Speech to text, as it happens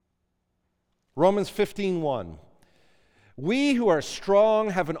Romans 15:1. We who are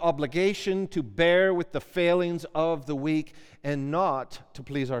strong have an obligation to bear with the failings of the weak and not to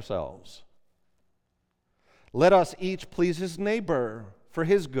please ourselves. Let us each please his neighbor for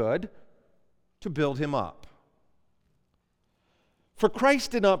his good, to build him up. For Christ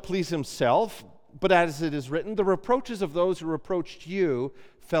did not please himself, but as it is written, the reproaches of those who reproached you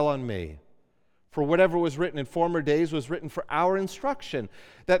fell on me. For whatever was written in former days was written for our instruction,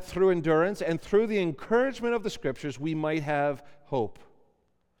 that through endurance and through the encouragement of the Scriptures we might have hope.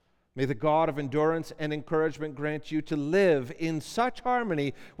 May the God of endurance and encouragement grant you to live in such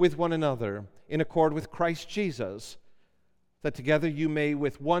harmony with one another, in accord with Christ Jesus, that together you may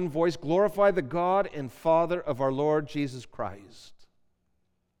with one voice glorify the God and Father of our Lord Jesus Christ.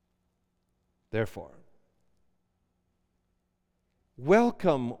 Therefore,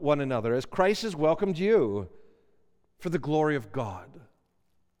 welcome one another as Christ has welcomed you for the glory of God.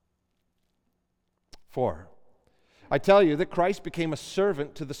 For I tell you that Christ became a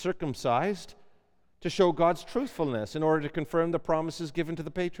servant to the circumcised to show God's truthfulness in order to confirm the promises given to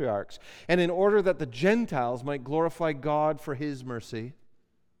the patriarchs, and in order that the Gentiles might glorify God for his mercy.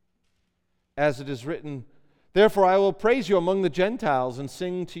 As it is written, therefore I will praise you among the Gentiles and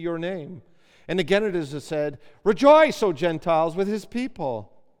sing to your name. And again it is said, rejoice, O Gentiles, with his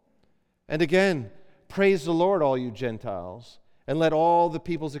people. And again, praise the Lord, all you Gentiles, and let all the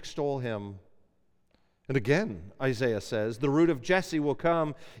peoples extol him. And again, Isaiah says, the root of Jesse will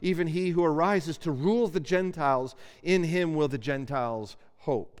come, even he who arises to rule the Gentiles. In him will the Gentiles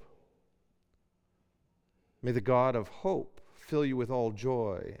hope. May the God of hope fill you with all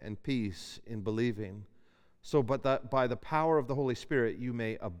joy and peace in believing, so but that by the power of the Holy Spirit you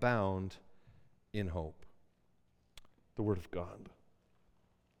may abound in hope. The Word of God.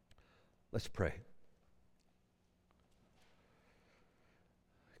 Let's pray.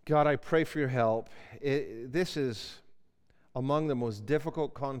 God, I pray for your help. This is among the most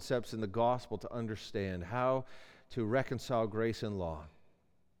difficult concepts in the gospel to understand, how to reconcile grace and law.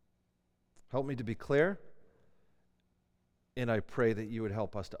 Help me to be clear, and I pray that you would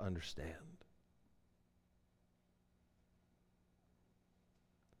help us to understand.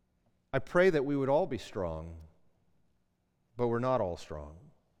 I pray that we would all be strong, but we're not all strong.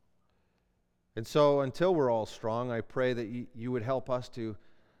 And so until we're all strong, I pray that you would help us to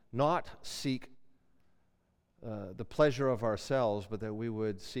not seek the pleasure of ourselves, but that we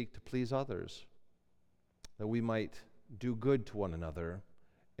would seek to please others, that we might do good to one another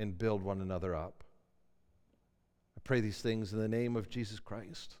and build one another up. I pray these things in the name of Jesus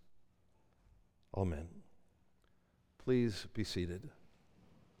Christ. Amen. Please be seated.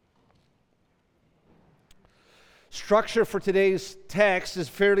 Structure for today's text is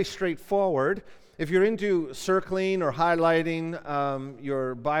fairly straightforward. If you're into circling or highlighting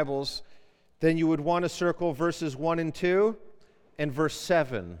your Bibles, then you would want to circle verses 1 and 2 and verse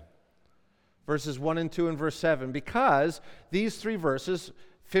 7. Verses 1 and 2 and verse 7, because these three verses,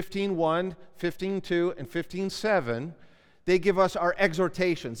 15:1, 15:2, and 15:7, they give us our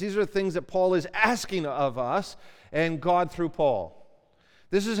exhortations. These are things that Paul is asking of us and God through Paul.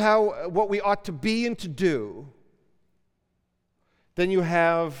 This is what we ought to be and to do. Then you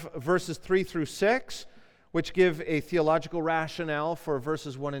have verses 3 through 6, which give a theological rationale for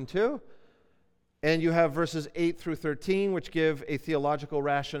verses 1 and 2. And you have verses 8 through 13, which give a theological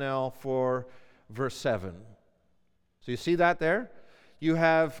rationale for verse 7. So you see that there? You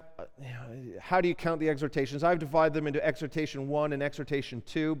have, how do you count the exhortations? I've divided them into exhortation 1 and exhortation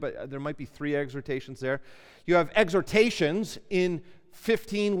 2, but there might be 3 exhortations there. You have exhortations in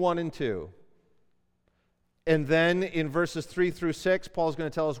 15:1 and 2. And then in verses 3 through 6, Paul's going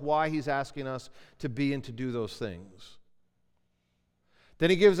to tell us why he's asking us to be and to do those things.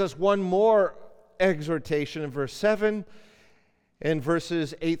 Then he gives us one more exhortation in verse 7. In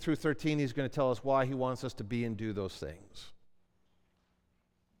verses 8 through 13, he's going to tell us why he wants us to be and do those things.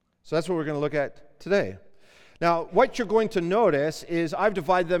 So that's what we're going to look at today. Now, what you're going to notice is I've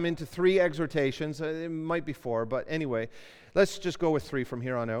divided them into 3 exhortations. It might be 4, but anyway, let's just go with 3 from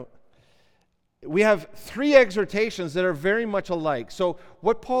here on out. We have 3 exhortations that are very much alike. So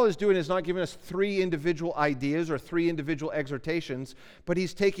what Paul is doing is not giving us 3 individual ideas or 3 individual exhortations, but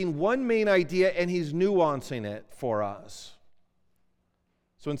he's taking one main idea and he's nuancing it for us.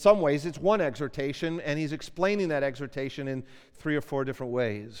 So in some ways, it's one exhortation, and he's explaining that exhortation in 3 or 4 different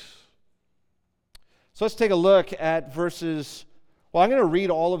ways. So let's take a look at verses. Well, I'm going to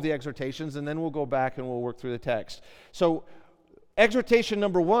read all of the exhortations, and then we'll go back and we'll work through the text. So exhortation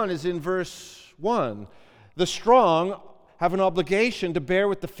number 1 is in verse 1. The strong have an obligation to bear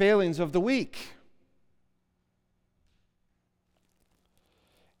with the failings of the weak.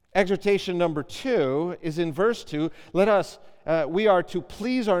 Exhortation number 2 is in verse 2. We are to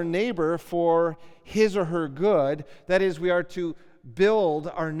please our neighbor for his or her good. That is, we are to build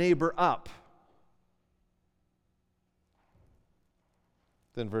our neighbor up.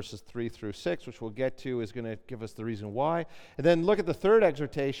 Then verses 3 through 6, which we'll get to, is going to give us the reason why. And then look at the third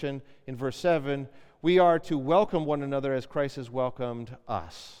exhortation in verse 7. We are to welcome one another as Christ has welcomed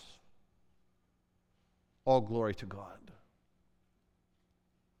us. All glory to God.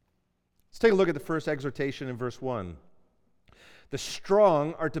 Let's take a look at the first exhortation in verse 1. The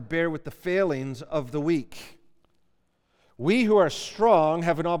strong are to bear with the failings of the weak. We who are strong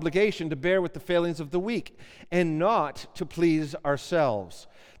have an obligation to bear with the failings of the weak and not to please ourselves.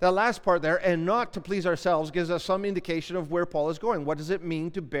 That last part there, and not to please ourselves, gives us some indication of where Paul is going. What does it mean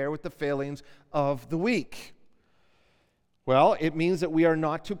to bear with the failings of the weak? Well, it means that we are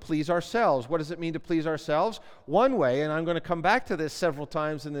not to please ourselves. What does it mean to please ourselves? One way, and I'm going to come back to this several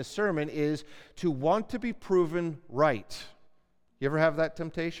times in this sermon, is to want to be proven right. You ever have that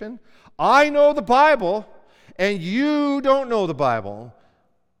temptation? I know the Bible, and you don't know the Bible.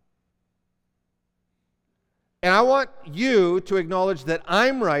 And I want you to acknowledge that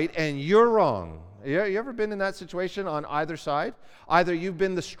I'm right and you're wrong. You ever been in that situation on either side? Either you've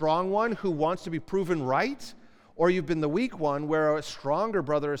been the strong one who wants to be proven right, or you've been the weak one where a stronger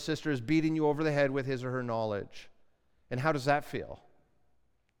brother or sister is beating you over the head with his or her knowledge. And how does that feel?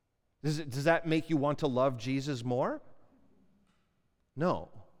 Does that make you want to love Jesus more? No.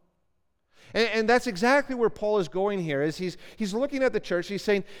 And that's exactly where Paul is going here. Is he's looking at the church. He's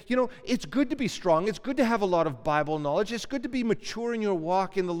saying, it's good to be strong. It's good to have a lot of Bible knowledge. It's good to be mature in your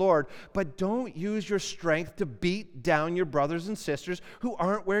walk in the Lord. But don't use your strength to beat down your brothers and sisters who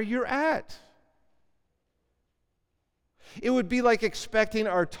aren't where you're at. It would be like expecting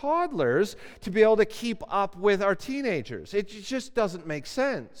our toddlers to be able to keep up with our teenagers. It just doesn't make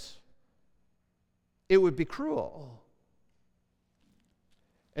sense. It would be cruel.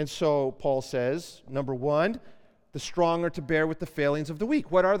 And so Paul says, number 1, the strong are to bear with the failings of the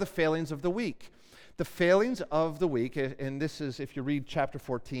weak. What are the failings of the weak? The failings of the weak, and this is, if you read chapter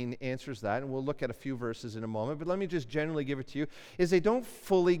 14, answers that, and we'll look at a few verses in a moment, but let me just generally give it to you, is they don't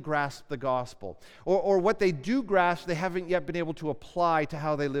fully grasp the gospel. Or what they do grasp, they haven't yet been able to apply to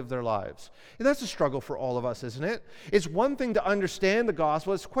how they live their lives. And that's a struggle for all of us, isn't it? It's one thing to understand the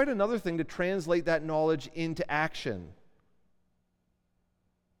gospel, it's quite another thing to translate that knowledge into action.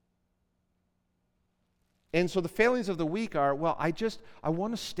 And so the failings of the weak are, I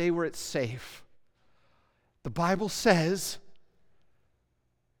want to stay where it's safe. The Bible says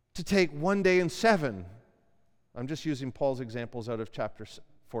to take one day and 7. I'm just using Paul's examples out of chapter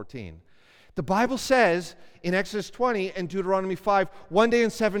 14. The Bible says in Exodus 20 and Deuteronomy 5, 1 day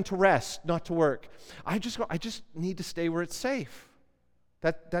and 7 to rest, not to work. I just need to stay where it's safe.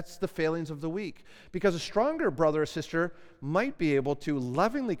 That's the failings of the weak. Because a stronger brother or sister might be able to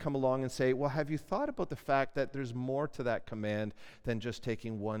lovingly come along and say, well, have you thought about the fact that there's more to that command than just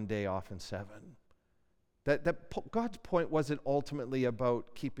taking 1 day off in 7? That God's point wasn't ultimately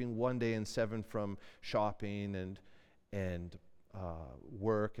about keeping 1 day in 7 from shopping and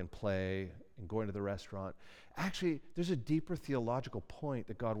work and play and going to the restaurant. Actually, there's a deeper theological point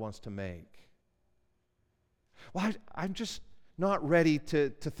that God wants to make. Well, I'm just not ready to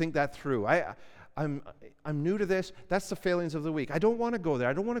think that through. I'm new to this. That's the failings of the weak. I don't want to go there.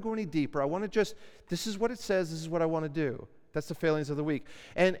 I don't want to go any deeper. I want to this is what it says. This is what I want to do. That's the failings of the weak.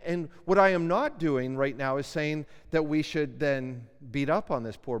 And what I am not doing right now is saying that we should then beat up on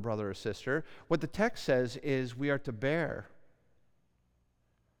this poor brother or sister. What the text says is we are to bear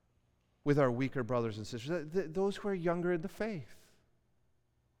with our weaker brothers and sisters, those who are younger in the faith.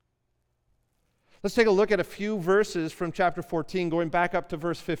 Let's take a look at a few verses from chapter 14, going back up to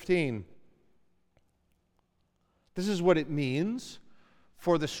verse 15. This is what it means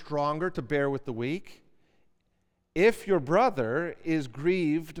for the stronger to bear with the weak. If your brother is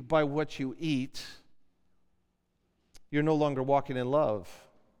grieved by what you eat, you're no longer walking in love.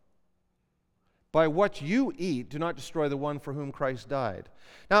 By what you eat, do not destroy the one for whom Christ died.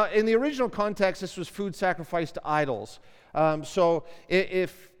 Now, in the original context, this was food sacrificed to idols. So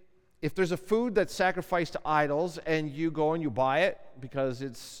if there's a food that's sacrificed to idols and you go and you buy it because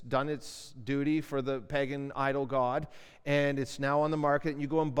it's done its duty for the pagan idol god and it's now on the market and you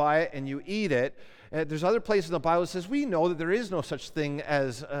go and buy it and you eat it, there's other places in the Bible that says we know that there is no such thing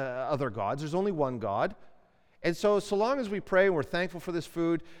as other gods. There's only one God. And so long as we pray and we're thankful for this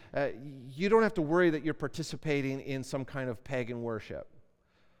food, you don't have to worry that you're participating in some kind of pagan worship.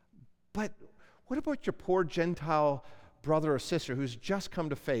 But what about your poor Gentile brother or sister who's just come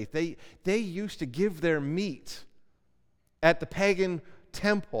to faith? They used to give their meat at the pagan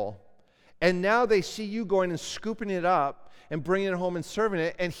temple. And now they see you going and scooping it up and bringing it home and serving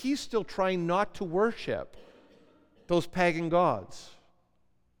it, and he's still trying not to worship those pagan gods.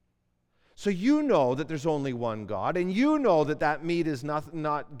 So you know that there's only one God, and you know that that meat is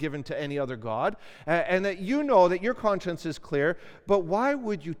not given to any other god, and that you know that your conscience is clear, but why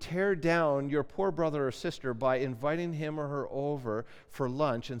would you tear down your poor brother or sister by inviting him or her over for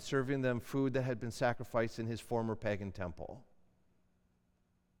lunch and serving them food that had been sacrificed in his former pagan temple?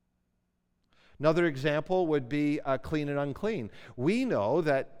 Another example would be clean and unclean. We know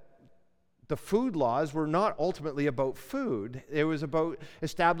that the food laws were not ultimately about food. It was about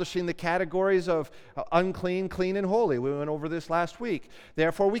establishing the categories of unclean, clean, and holy. We went over this last week.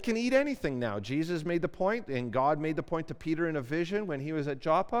 Therefore, we can eat anything now. Jesus made the point, and God made the point to Peter in a vision when he was at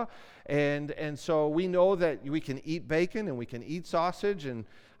Joppa. And so we know that we can eat bacon, and we can eat sausage, and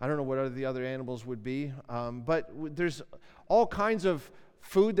I don't know what the other animals would be. But there's all kinds of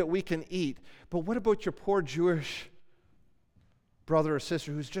food that we can eat. But what about your poor Jewish brother or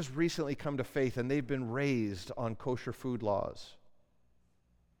sister who's just recently come to faith and they've been raised on kosher food laws?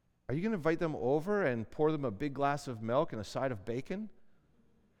 Are you going to invite them over and pour them a big glass of milk and a side of bacon?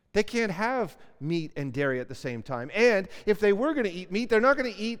 They can't have meat and dairy at the same time. And if they were going to eat meat, they're not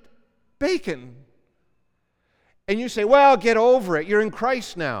going to eat bacon. And you say, well, get over it. You're in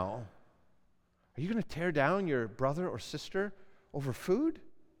Christ now. Are you going to tear down your brother or sister over food?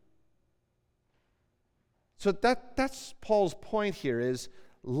 So that's Paul's point here is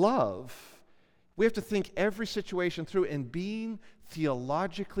love. We have to think every situation through, and being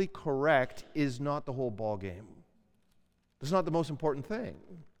theologically correct is not the whole ball game. It's not the most important thing.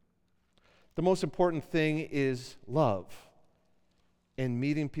 The most important thing is love and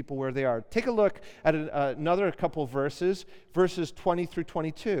meeting people where they are. Take a look at another couple verses 20 through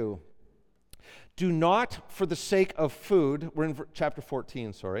 22. Do not, for the sake of food, we're in chapter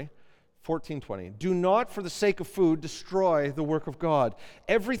 14, 14:20. Do not, for the sake of food, destroy the work of God.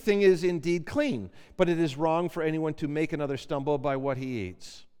 Everything is indeed clean, but it is wrong for anyone to make another stumble by what he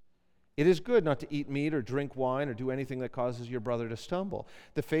eats. It is good not to eat meat or drink wine or do anything that causes your brother to stumble.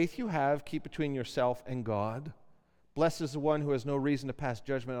 The faith you have, keep between yourself and God. Blessed is the one who has no reason to pass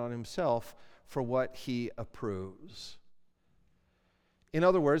judgment on himself for what he approves. In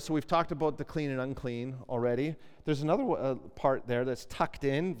other words, so we've talked about the clean and unclean already. There's another part there that's tucked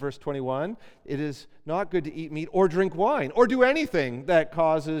in, verse 21. It is not good to eat meat or drink wine or do anything that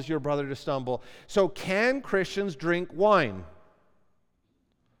causes your brother to stumble. So can Christians drink wine?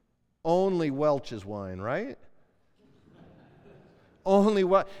 Only Welch's wine, right? Only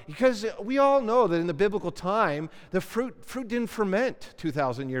what? Because we all know that in the biblical time, the fruit didn't ferment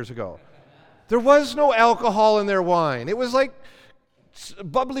 2,000 years ago. There was no alcohol in their wine. It was like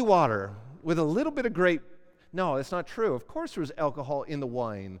bubbly water with a little bit of grape. No, that's not true. Of course there was alcohol in the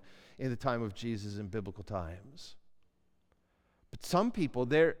wine in the time of Jesus in biblical times. But some people,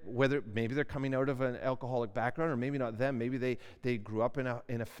 whether maybe they're coming out of an alcoholic background, or maybe not them, maybe they grew up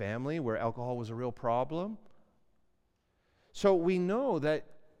in a family where alcohol was a real problem. So we know that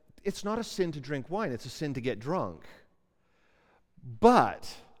it's not a sin to drink wine, it's a sin to get drunk.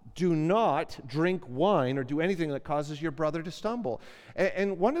 But do not drink wine or do anything that causes your brother to stumble.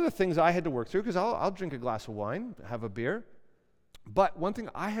 And one of the things I had to work through, because I'll drink a glass of wine, have a beer, but one thing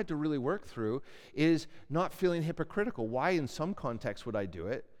I had to really work through is not feeling hypocritical. Why in some contexts would I do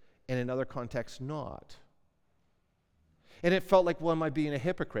it, and in other contexts not? And it felt like, well, am I being a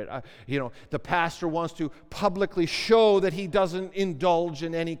hypocrite? The pastor wants to publicly show that he doesn't indulge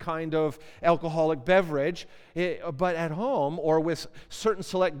in any kind of alcoholic beverage, but at home or with certain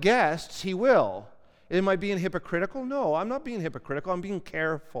select guests, he will. Am I being hypocritical? No, I'm not being hypocritical. I'm being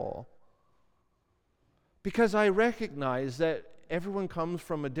careful. Because I recognize that everyone comes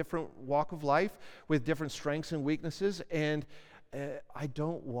from a different walk of life with different strengths and weaknesses, and I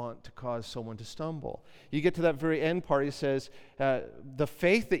don't want to cause someone to stumble. You get to that very end part, he says, the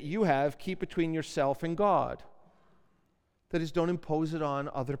faith that you have, keep between yourself and God. That is, don't impose it on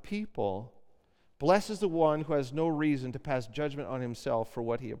other people. Blessed is the one who has no reason to pass judgment on himself for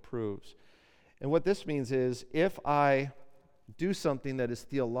what he approves. And what this means is, if I do something that is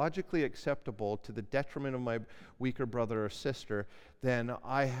theologically acceptable to the detriment of my weaker brother or sister, then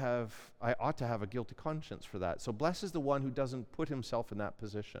I ought to have a guilty conscience for that. So blessed is the one who doesn't put himself in that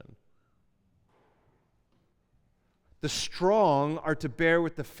position. The strong are to bear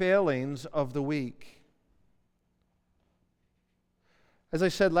with the failings of the weak. As I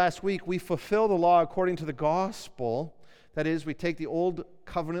said last week, we fulfill the law according to the gospel. That is, we take the old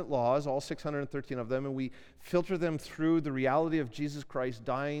covenant laws, all 613 of them, and we filter them through the reality of Jesus Christ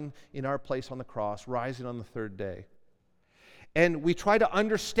dying in our place on the cross, rising on the third day. And we try to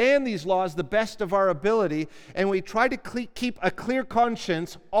understand these laws the best of our ability, and we try to keep a clear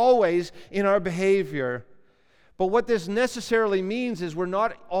conscience always in our behavior. But what this necessarily means is we're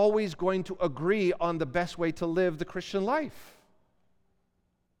not always going to agree on the best way to live the Christian life.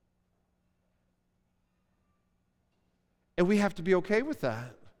 And we have to be okay with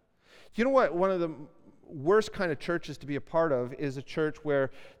that. You know what? One of the worst kind of churches to be a part of is a church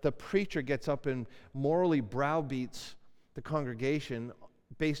where the preacher gets up and morally browbeats the congregation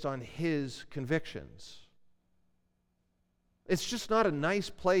based on his convictions. It's just not a nice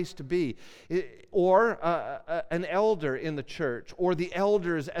place to be. Or an elder in the church, or the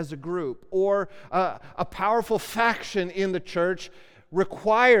elders as a group, or a powerful faction in the church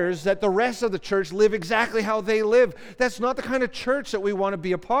requires that the rest of the church live exactly how they live. That's not the kind of church that we want to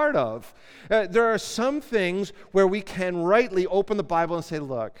be a part of. There are some things where we can rightly open the Bible and say,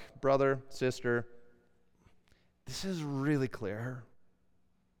 look, brother, sister, this is really clear.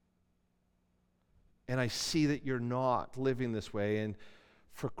 And I see that you're not living this way. And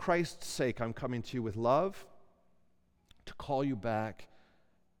for Christ's sake, I'm coming to you with love to call you back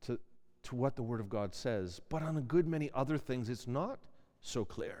to what the Word of God says. But on a good many other things, it's not so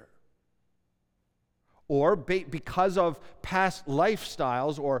clear. Or because of past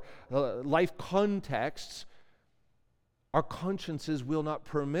lifestyles or life contexts, our consciences will not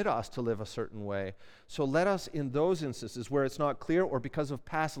permit us to live a certain way. So let us, in those instances where it's not clear or because of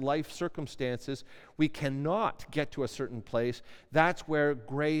past life circumstances, we cannot get to a certain place, that's where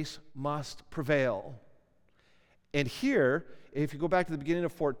grace must prevail. And here, if you go back to the beginning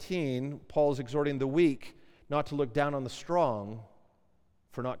of 14, Paul is exhorting the weak not to look down on the strong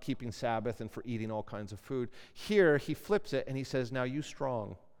for not keeping Sabbath and for eating all kinds of food. Here, he flips it and he says, now you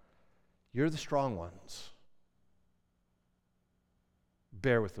strong, you're the strong ones.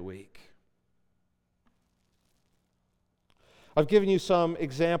 Bear with the weak. I've given you some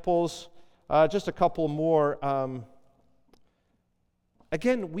examples, just a couple more.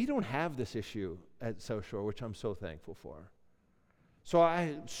 Again, we don't have this issue at South Shore, which I'm so thankful for. So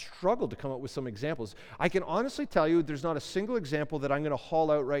I struggled to come up with some examples. I can honestly tell you there's not a single example that I'm going to haul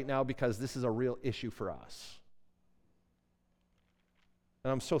out right now because this is a real issue for us.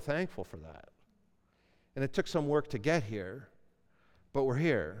 And I'm so thankful for that. And it took some work to get here. But we're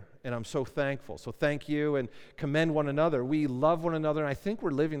here, and I'm so thankful. So thank you and commend one another. We love one another, and I think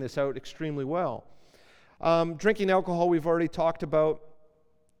we're living this out extremely well. Drinking alcohol we've already talked about,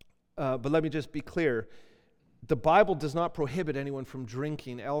 but let me just be clear. The Bible does not prohibit anyone from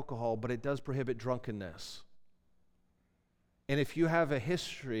drinking alcohol, but it does prohibit drunkenness. And if you have a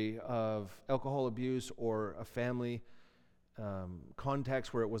history of alcohol abuse or a family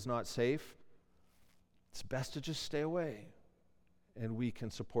context where it was not safe, it's best to just stay away. And we can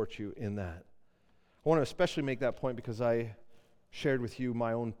support you in that. I want to especially make that point because I shared with you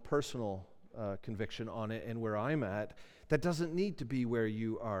my own personal conviction on it and where I'm at. That doesn't need to be where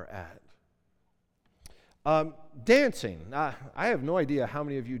you are at. Dancing. I have no idea how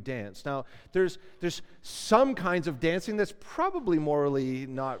many of you dance. Now, there's some kinds of dancing that's probably morally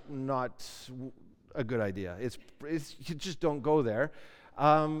not a good idea. It's you just don't go there.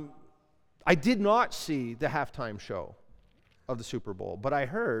 I did not see the halftime show of the Super Bowl, but I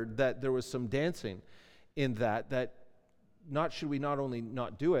heard that there was some dancing in that should we not only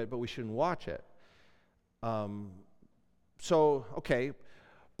not do it, but we shouldn't watch it. So, okay.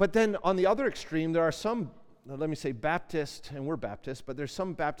 But then on the other extreme, there are some, let me say Baptist, and we're Baptist, but there's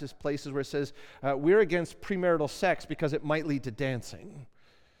some Baptist places where it says, we're against premarital sex because it might lead to dancing.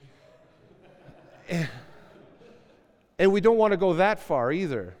 And we don't want to go that far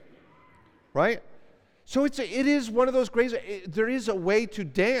either, right? So it is one of those graces. There is a way to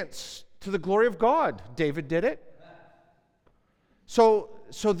dance to the glory of God. David did it. So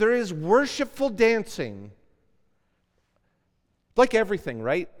there is worshipful dancing. Like everything,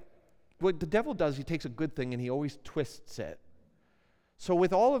 right? What the devil does, he takes a good thing and he always twists it. So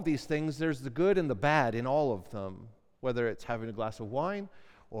with all of these things, there's the good and the bad in all of them, whether it's having a glass of wine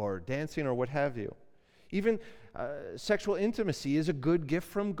or dancing or what have you. Even sexual intimacy is a good gift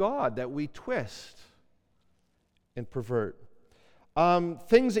from God that we twist and pervert.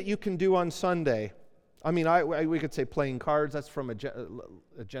 Things that you can do on Sunday. I mean, we could say playing cards. That's from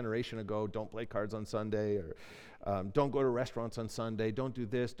a generation ago. Don't play cards on Sunday, or don't go to restaurants on Sunday. Don't do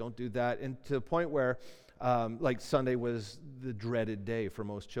this, don't do that. And to the point where, like Sunday was the dreaded day for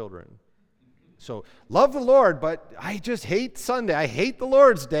most children. So love the Lord, but I just hate Sunday. I hate the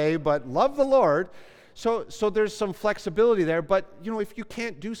Lord's Day, but love the Lord. So there's some flexibility there. But, if you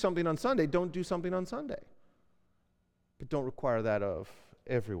can't do something on Sunday, don't do something on Sunday. But don't require that of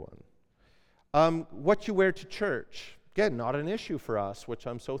everyone. What you wear to church. Again, not an issue for us, which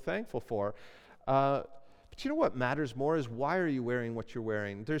I'm so thankful for. But you know what matters more is, why are you wearing what you're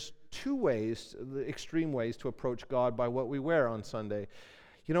wearing? There's two ways, the extreme ways, to approach God by what we wear on Sunday.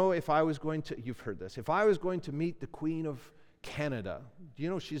 You know, if I was going to, you've heard this, if I was going to meet the Queen of Canada, do you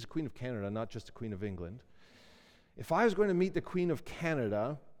know she's the Queen of Canada, not just the Queen of England? If I was going to meet the Queen of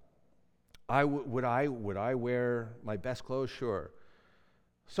Canada, would I wear my best clothes? Sure.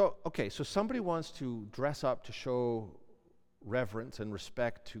 So somebody wants to dress up to show reverence and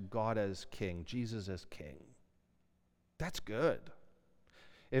respect to God as King, Jesus as King. That's good.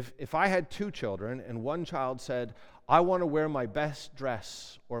 If I had two children and one child said, I want to wear my best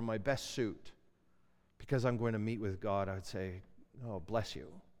dress or my best suit because I'm going to meet with God, I would say, oh, bless you.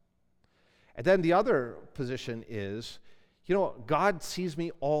 And then the other position is, you know, God sees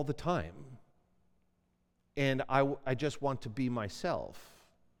me all the time, and I just want to be myself.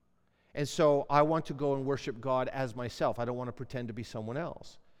 And so I want to go and worship God as myself. I don't want to pretend to be someone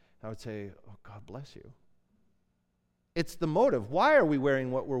else. I would say, oh, God bless you. It's the motive. Why are we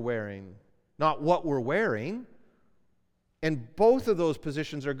wearing what we're wearing? Not what we're wearing. And both of those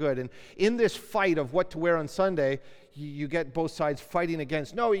positions are good. And in this fight of what to wear on Sunday, you get both sides fighting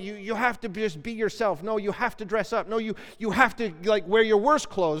against, no, you have to just be yourself. No, you have to dress up. No, you have to wear your worst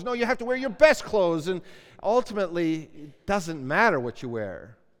clothes. No, you have to wear your best clothes. And ultimately, it doesn't matter what you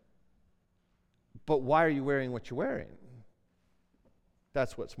wear. But why are you wearing what you're wearing?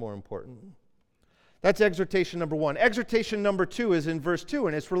 That's what's more important. That's exhortation number one. Exhortation number two is in verse 2,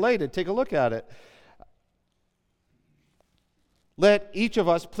 and it's related. Take a look at it. Let each of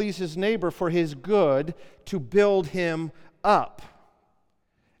us please his neighbor for his good, to build him up.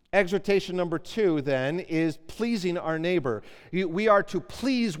 Exhortation number 2, then, is pleasing our neighbor. We are to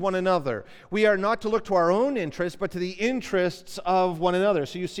please one another. We are not to look to our own interests, but to the interests of one another.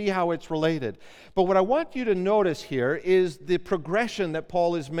 So you see how it's related. But what I want you to notice here is the progression that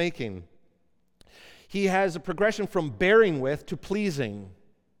Paul is making. He has a progression from bearing with to pleasing.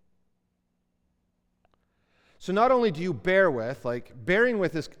 So not only do you bear with, bearing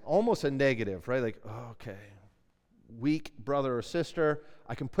with is almost a negative, right? Like, oh, okay, weak brother or sister,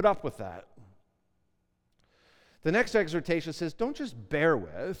 I can put up with that. The next exhortation says, don't just bear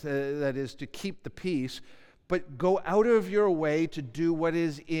with, that is to keep the peace, but go out of your way to do what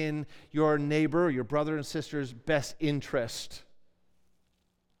is in your neighbor, your brother and sister's best interest.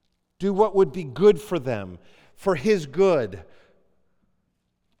 Do what would be good for them, for his good,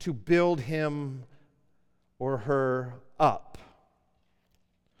 to build him or her up.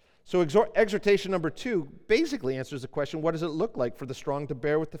 So exhortation number 2 basically answers the question, what does it look like for the strong to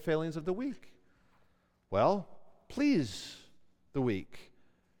bear with the failings of the weak? Well, please the weak.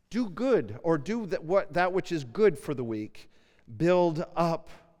 Do good, or do that which is good for the weak. Build up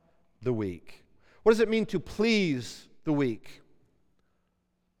the weak. What does it mean to please the weak?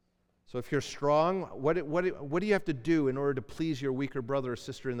 So if you're strong, what do you have to do in order to please your weaker brother or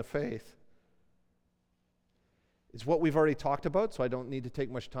sister in the faith? It's what we've already talked about, so I don't need to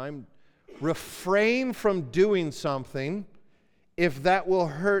take much time. Refrain from doing something if that will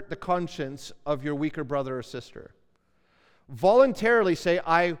hurt the conscience of your weaker brother or sister. Voluntarily say,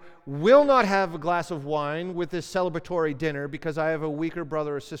 I will not have a glass of wine with this celebratory dinner because I have a weaker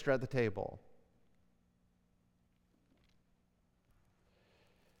brother or sister at the table.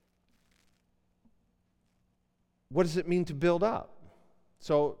 What does it mean to build up?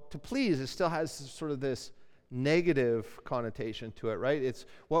 So to please, it still has sort of this negative connotation to it, right? It's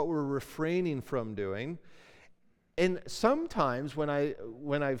what we're refraining from doing. And sometimes when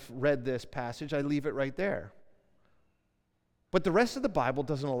I've read this passage, I leave it right there. But the rest of the Bible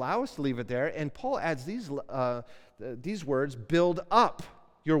doesn't allow us to leave it there, and Paul adds these words, build up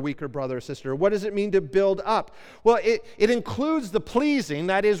your weaker brother or sister. What does it mean to build up? Well, it includes the pleasing,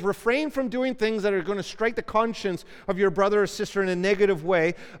 that is, refrain from doing things that are going to strike the conscience of your brother or sister in a negative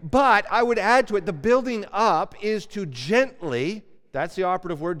way. But I would add to it, the building up is to gently, that's the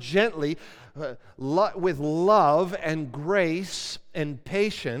operative word, gently, with love and grace and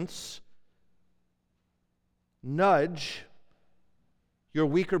patience, nudge your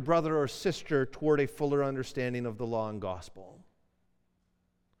weaker brother or sister toward a fuller understanding of the law and gospel.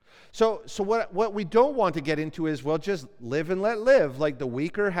 So what we don't want to get into is, well, just live and let live. Like the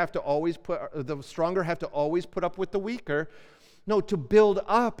stronger have to always put up with the weaker. No, to build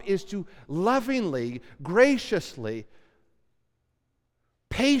up is to lovingly, graciously,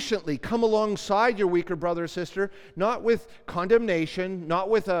 patiently come alongside your weaker brother or sister, not with condemnation, not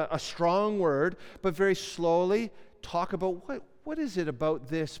with a strong word, but very slowly talk about what is it about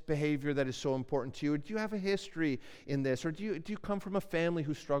this behavior that is so important to you? Do you have a history in this? Or do you come from a family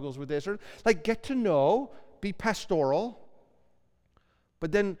who struggles with this? Or get to know be pastoral,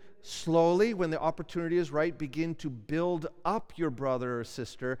 but then slowly, when the opportunity is right, begin to build up your brother or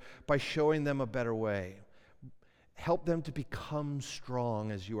sister by showing them a better way. Help them to become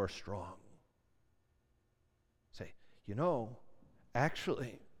strong as you are strong. Say,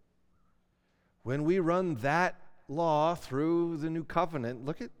 actually, when we run that law through the new covenant,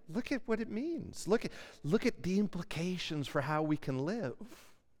 look at what it means. Look at the implications for how we can live.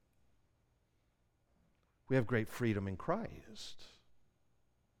 We have great freedom in Christ.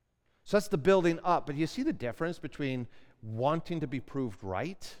 So that's the building up. But you see the difference between wanting to be proved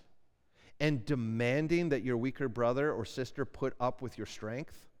right and demanding that your weaker brother or sister put up with your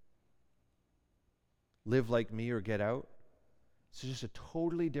strength? Live like me or get out. It's just a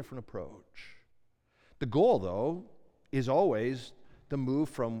totally different approach. The goal, though, is always the move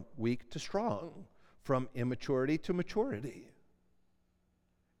from weak to strong, from immaturity to maturity.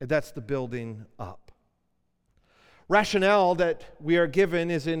 And that's the building up. Rationale that we are given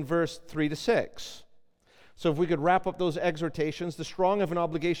is in verse 3 to 6. So if we could wrap up those exhortations, the strong have an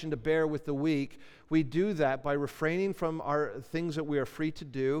obligation to bear with the weak. We do that by refraining from our things that we are free to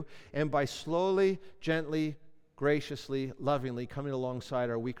do and by slowly, gently, graciously, lovingly coming alongside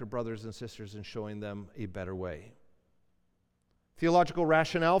our weaker brothers and sisters and showing them a better way. Theological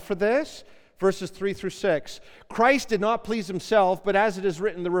rationale for this, verses 3 through 6. Christ did not please himself, but as it is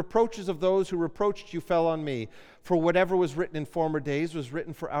written, the reproaches of those who reproached you fell on me. For whatever was written in former days was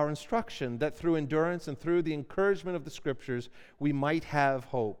written for our instruction, that through endurance and through the encouragement of the Scriptures we might have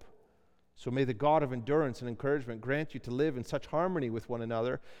hope. So may the God of endurance and encouragement grant you to live in such harmony with one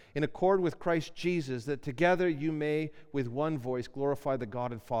another, in accord with Christ Jesus, that together you may with one voice glorify the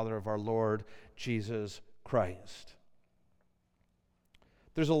God and Father of our Lord Jesus Christ.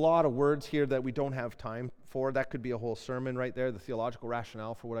 There's a lot of words here that we don't have time for. That could be a whole sermon right there, the theological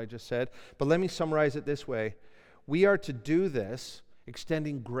rationale for what I just said. But let me summarize it this way. We are to do this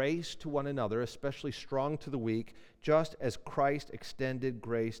extending grace to one another, especially strong to the weak, just as Christ extended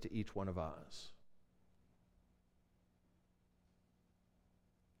grace to each one of us.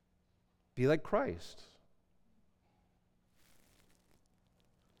 Be like Christ.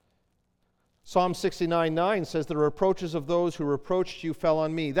 Psalm 69:9 says, the reproaches of those who reproached you fell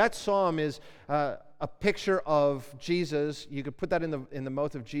on me. That psalm is a picture of Jesus. You could put that in the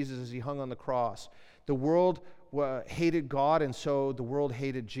mouth of Jesus as he hung on the cross. The world hated God, and so the world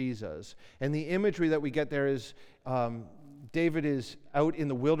hated Jesus. And the imagery that we get there is David is out in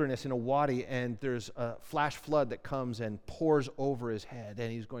the wilderness in a wadi, and there's a flash flood that comes and pours over his head,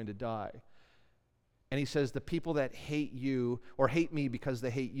 and he's going to die. And he says, the people that hate you, or hate me because they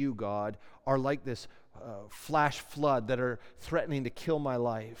hate you, God, are like this flash flood that are threatening to kill my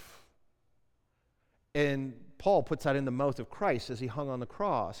life. And Paul puts that in the mouth of Christ as he hung on the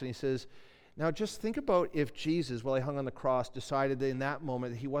cross. And he says, now just think about if Jesus, while he hung on the cross, decided that in that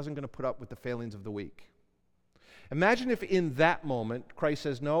moment that he wasn't going to put up with the failings of the weak. Imagine if in that moment Christ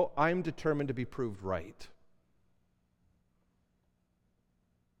says, no, I'm determined to be proved right.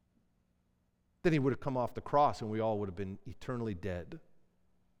 Then he would have come off the cross and we all would have been eternally dead.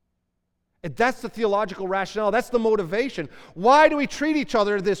 And that's the theological rationale. That's the motivation. Why do we treat each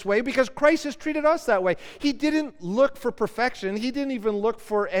other this way? Because Christ has treated us that way. He didn't look for perfection. He didn't even look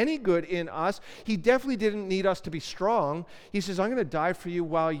for any good in us. He definitely didn't need us to be strong. He says, I'm going to die for you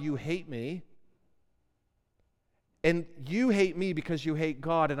while you hate me. And you hate me because you hate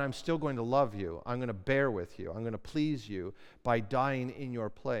God, and I'm still going to love you. I'm going to bear with you. I'm going to please you by dying in your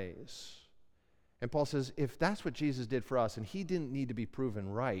place. And Paul says, if that's what Jesus did for us, and he didn't need to be proven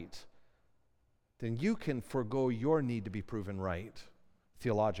right, then you can forego your need to be proven right,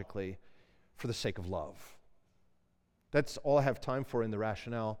 theologically, for the sake of love. That's all I have time for in the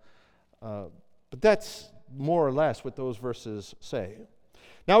rationale. But that's more or less what those verses say.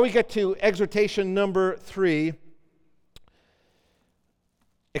 Now we get to exhortation number 3.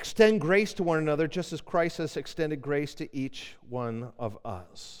 Extend grace to one another, just as Christ has extended grace to each one of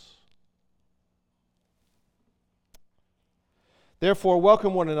us. Therefore,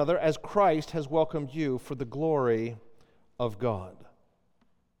 welcome one another as Christ has welcomed you for the glory of God.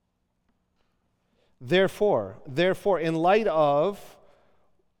 Therefore, in light of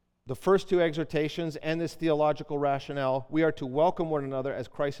the first two exhortations and this theological rationale, we are to welcome one another as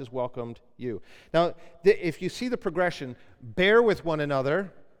Christ has welcomed you. Now, if you see the progression, bear with one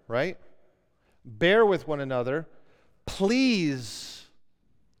another, right? Bear with one another, please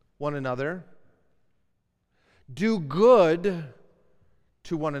one another, do good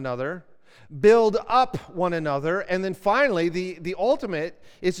to one another, build up one another, and then finally, the ultimate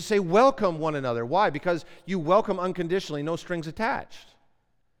is to say welcome one another. Why? Because you welcome unconditionally, no strings attached.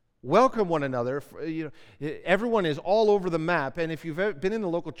 Welcome one another. Everyone is all over the map, and if you've been in the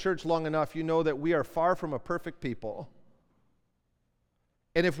local church long enough, you know that we are far from a perfect people.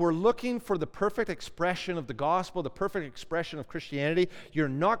 And if we're looking for the perfect expression of the gospel, the perfect expression of Christianity, you're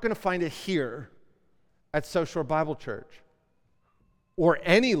not going to find it here at South Shore Bible Church, or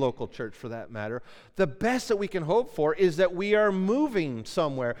any local church for that matter. The best that we can hope for is that we are moving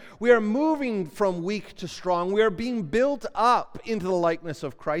somewhere. We are moving from weak to strong. We are being built up into the likeness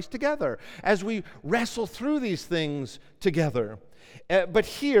of Christ together as we wrestle through these things together. But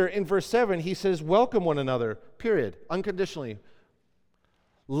here in verse 7, he says, welcome one another, period, unconditionally.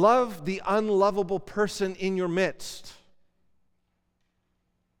 Love the unlovable person in your midst,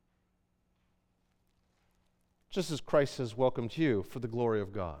 just as Christ has welcomed you for the glory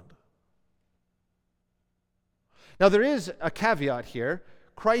of God. Now, there is a caveat here.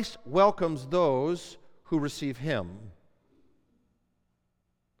 Christ welcomes those who receive him.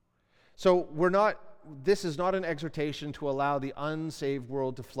 So this is not an exhortation to allow the unsaved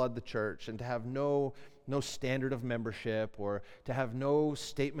world to flood the church and to have no standard of membership or to have no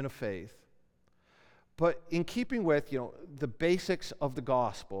statement of faith. But in keeping with, the basics of the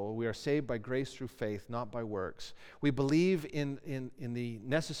gospel, we are saved by grace through faith, not by works. We believe in the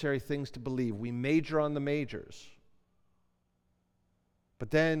necessary things to believe. We major on the majors. But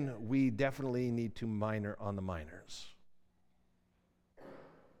then we definitely need to minor on the minors.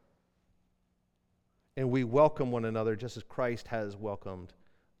 And we welcome one another just as Christ has welcomed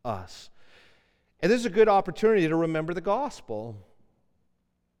us. And this is a good opportunity to remember the gospel.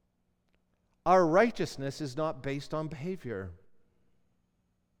 Our righteousness is not based on behavior.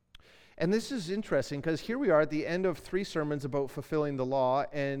 And this is interesting because here we are at the end of 3 sermons about fulfilling the law,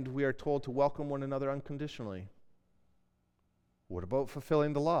 and we are told to welcome one another unconditionally. What about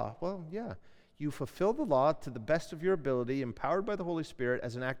fulfilling the law? Well, yeah. You fulfill the law to the best of your ability, empowered by the Holy Spirit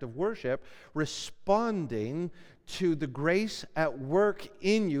as an act of worship, responding to the grace at work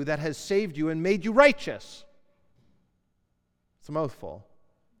in you that has saved you and made you righteous. It's a mouthful.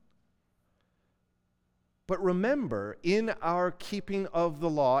 But remember, in our keeping of the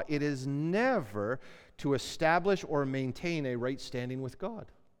law, it is never to establish or maintain a right standing with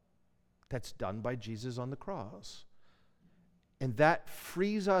God. That's done by Jesus on the cross. And that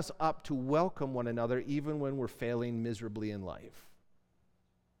frees us up to welcome one another even when we're failing miserably in life.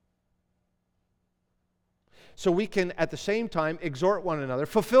 So we can, at the same time, exhort one another,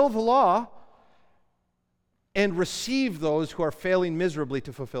 fulfill the law, and receive those who are failing miserably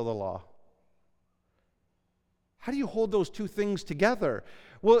to fulfill the law. How do you hold those two things together?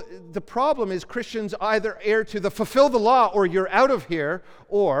 Well, the problem is Christians either err to the fulfill the law or you're out of here,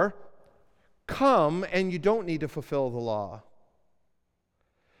 or come and you don't need to fulfill the law.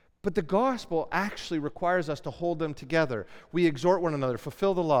 But the gospel actually requires us to hold them together. We exhort one another,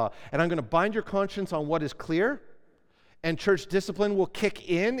 fulfill the law. And I'm going to bind your conscience on what is clear. And church discipline will kick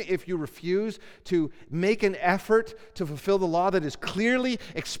in if you refuse to make an effort to fulfill the law that is clearly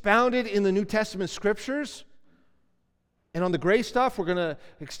expounded in the New Testament scriptures. And on the grace stuff, we're going to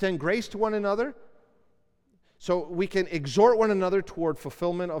extend grace to one another. So we can exhort one another toward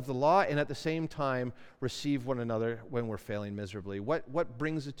fulfillment of the law and at the same time receive one another when we're failing miserably. What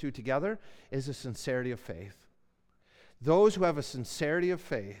brings the two together is a sincerity of faith. Those who have a sincerity of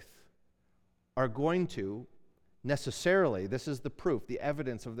faith are going to necessarily, this is the proof, the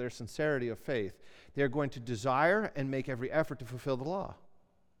evidence of their sincerity of faith, they're going to desire and make every effort to fulfill the law.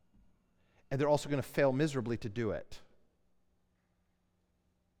 And they're also going to fail miserably to do it.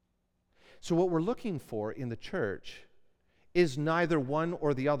 So what we're looking for in the church is neither one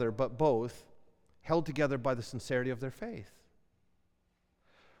or the other, but both, held together by the sincerity of their faith.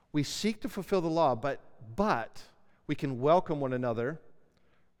 We seek to fulfill the law, but we can welcome one another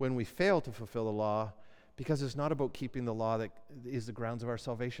when we fail to fulfill the law, because it's not about keeping the law that is the grounds of our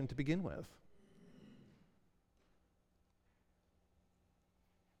salvation to begin with.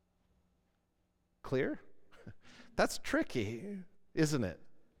 Clear? That's tricky, isn't it?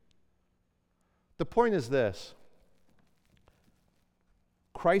 The point is this: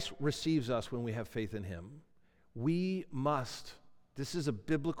 Christ receives us when we have faith in him. We must, this is a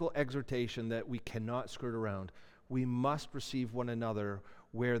biblical exhortation that we cannot skirt around. We must receive one another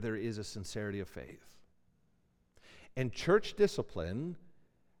where there is a sincerity of faith. And church discipline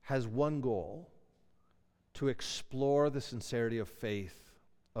has one goal: to explore the sincerity of faith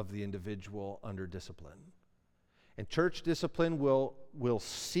of the individual under discipline. And church discipline will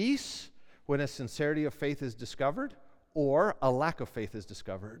cease when a sincerity of faith is discovered or a lack of faith is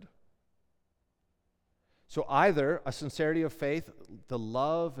discovered. So either a sincerity of faith, the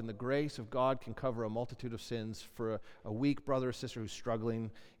love and the grace of God can cover a multitude of sins for a weak brother or sister who's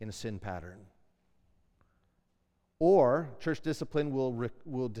struggling in a sin pattern. Or church discipline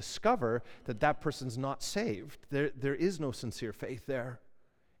will discover that that person's not saved. There is no sincere faith there,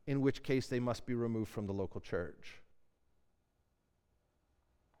 in which case they must be removed from the local church.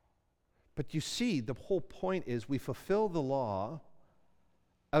 But you see, the whole point is we fulfill the law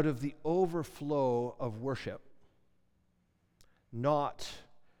out of the overflow of worship, not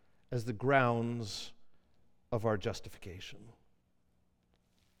as the grounds of our justification.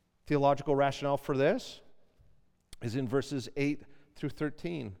 Theological rationale for this is in verses 8 through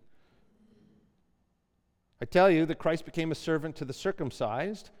 13. I tell you that Christ became a servant to the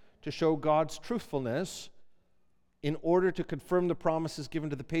circumcised to show God's truthfulness, in order to confirm the promises given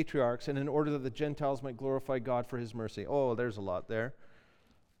to the patriarchs, and in order that the Gentiles might glorify God for his mercy. Oh, there's a lot there.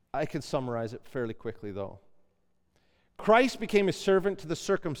 I can summarize it fairly quickly, though. Christ became a servant to the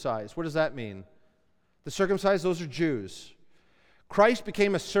circumcised. What does that mean? The circumcised, those are Jews. Christ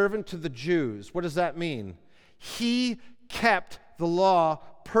became a servant to the Jews. What does that mean? He kept the law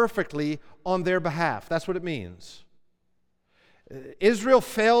perfectly on their behalf. That's what it means. Israel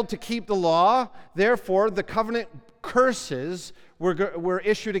failed to keep the law, therefore the covenant curses were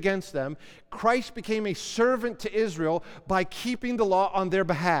issued against them. Christ became a servant to Israel by keeping the law on their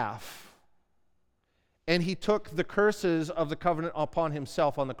behalf. And he took the curses of the covenant upon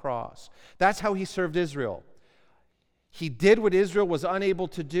himself on the cross. That's how he served Israel. He did what Israel was unable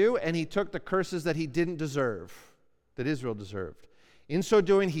to do, and he took the curses that he didn't deserve, that Israel deserved. In so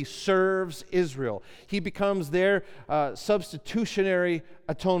doing, he serves Israel. He becomes their substitutionary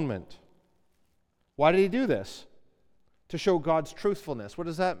atonement. Why did he do this? To show God's truthfulness. What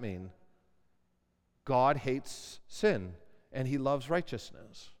does that mean? God hates sin, and he loves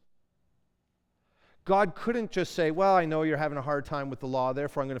righteousness. God couldn't just say, well, I know you're having a hard time with the law,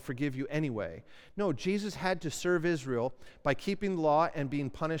 therefore I'm going to forgive you anyway. No, Jesus had to serve Israel by keeping the law and being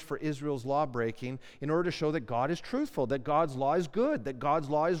punished for Israel's law breaking in order to show that God is truthful, that God's law is good, that God's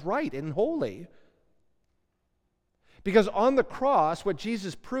law is right and holy. Because on the cross, what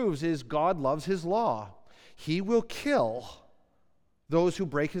Jesus proves is God loves his law. He will kill those who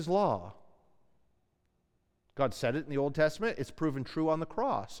break his law. God said it in the Old Testament. It's proven true on the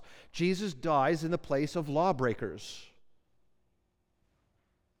cross. Jesus dies in the place of lawbreakers.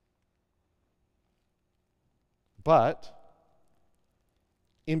 But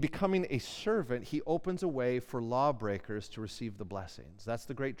in becoming a servant, he opens a way for lawbreakers to receive the blessings. That's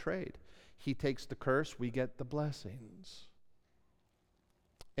the great trade. He takes the curse, we get the blessings.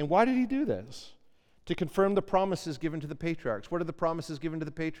 And why did he do this? To confirm the promises given to the patriarchs. What are the promises given to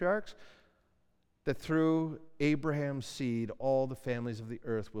the patriarchs? That through Abraham's seed, all the families of the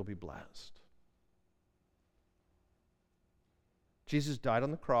earth will be blessed. Jesus died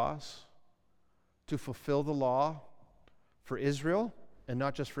on the cross to fulfill the law for Israel, and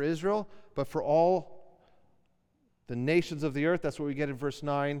not just for Israel, but for all the nations of the earth. That's what we get in verse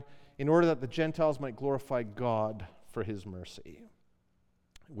 9, in order that the Gentiles might glorify God for his mercy,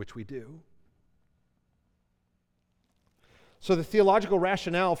 which we do. So the theological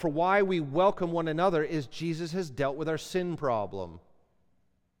rationale for why we welcome one another is Jesus has dealt with our sin problem.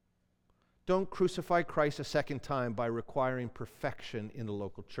 Don't crucify Christ a second time by requiring perfection in the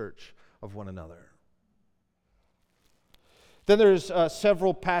local church of one another. Then there's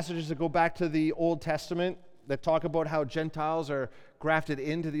several passages that go back to the Old Testament that talk about how Gentiles are grafted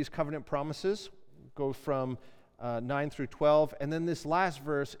into these covenant promises. Go from 9 through 12, and then this last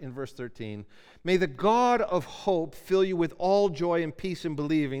verse in verse 13. May the God of hope fill you with all joy and peace in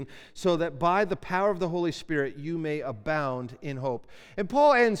believing, so that by the power of the Holy Spirit you may abound in hope. And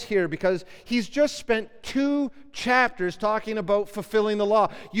Paul ends here because he's just spent 2 chapters talking about fulfilling the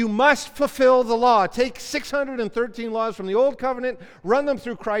law. You must fulfill the law. Take 613 laws from the old covenant, run them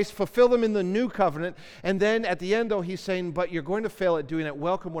through Christ, fulfill them in the new covenant, and then at the end, though, he's saying, but you're going to fail at doing it.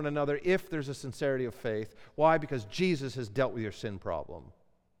 Welcome one another if there's a sincerity of faith. Why? Because Jesus has dealt with your sin problem.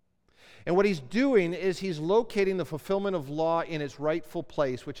 And what he's doing is he's locating the fulfillment of law in its rightful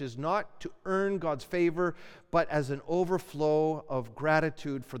place, which is not to earn God's favor, but as an overflow of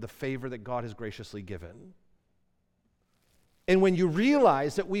gratitude for the favor that God has graciously given. And when you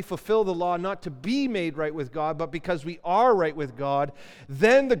realize that we fulfill the law not to be made right with God, but because we are right with God,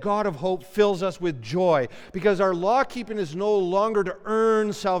 then the God of hope fills us with joy, because our law keeping is no longer to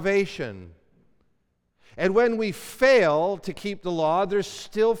earn salvation. And when we fail to keep the law, there's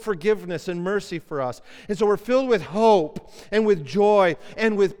still forgiveness and mercy for us. And so we're filled with hope and with joy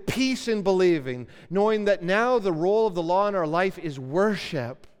and with peace in believing, knowing that now the role of the law in our life is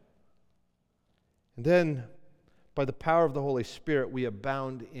worship. And then, by the power of the Holy Spirit, we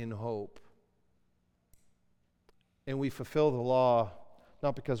abound in hope. And we fulfill the law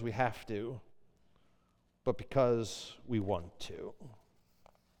not because we have to, but because we want to.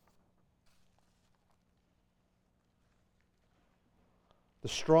 The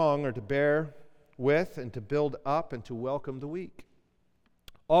strong are to bear with and to build up and to welcome the weak.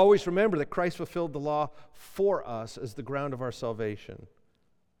 Always remember that Christ fulfilled the law for us as the ground of our salvation.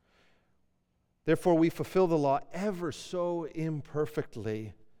 Therefore, we fulfill the law ever so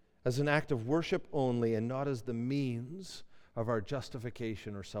imperfectly as an act of worship only and not as the means of our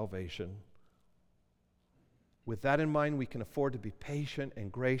justification or salvation. With that in mind, we can afford to be patient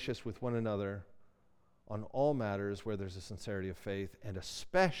and gracious with one another on all matters where there's a sincerity of faith, and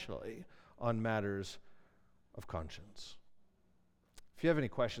especially on matters of conscience. If you have any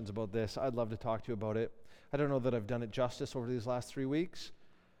questions about this, I'd love to talk to you about it. I don't know that I've done it justice over these last 3 weeks,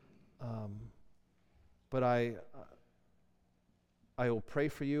 but I will pray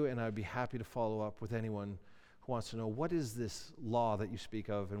for you, and I'd be happy to follow up with anyone who wants to know, what is this law that you speak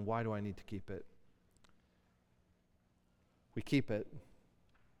of, and why do I need to keep it? We keep it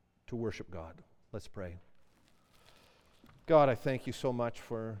to worship God. Let's pray. God, I thank you so much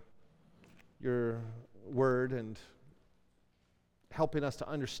for your word and helping us to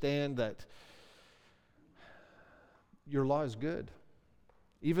understand that your law is good.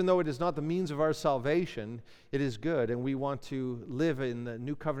 Even though it is not the means of our salvation, it is good, and we want to live in the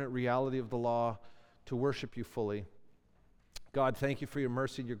new covenant reality of the law to worship you fully. God, thank you for your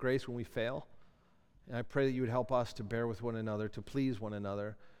mercy and your grace when we fail. And I pray that you would help us to bear with one another, to please one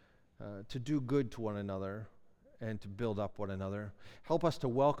another, to do good to one another, and to build up one another. Help us to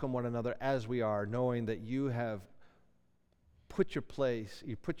welcome one another as we are, knowing that you have put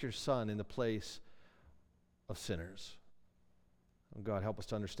your Son in the place of sinners. Oh God, help us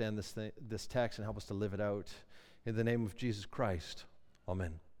to understand this text and help us to live it out. In the name of Jesus Christ,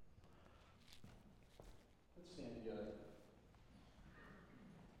 amen. Let's stand together.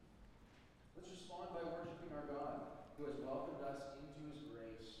 Let's respond by worshiping our God, who has welcomed us into his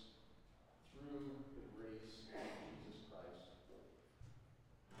grace through the grace of Jesus Christ.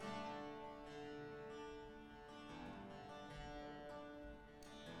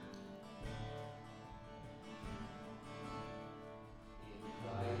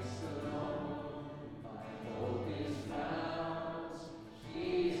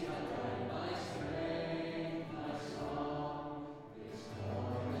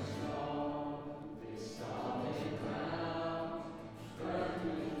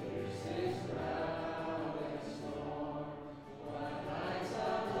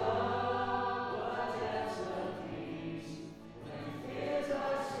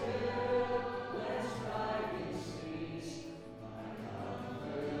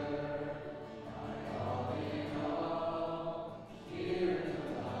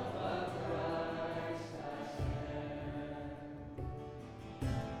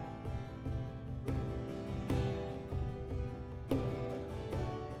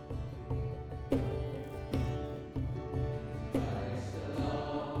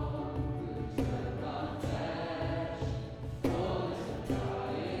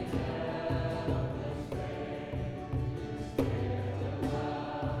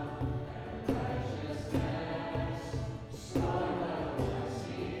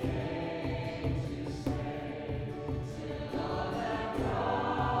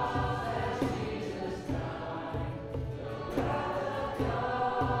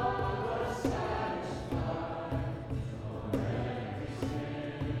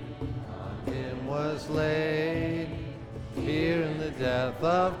 Laid here in the death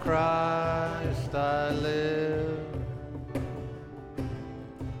of Christ, I live.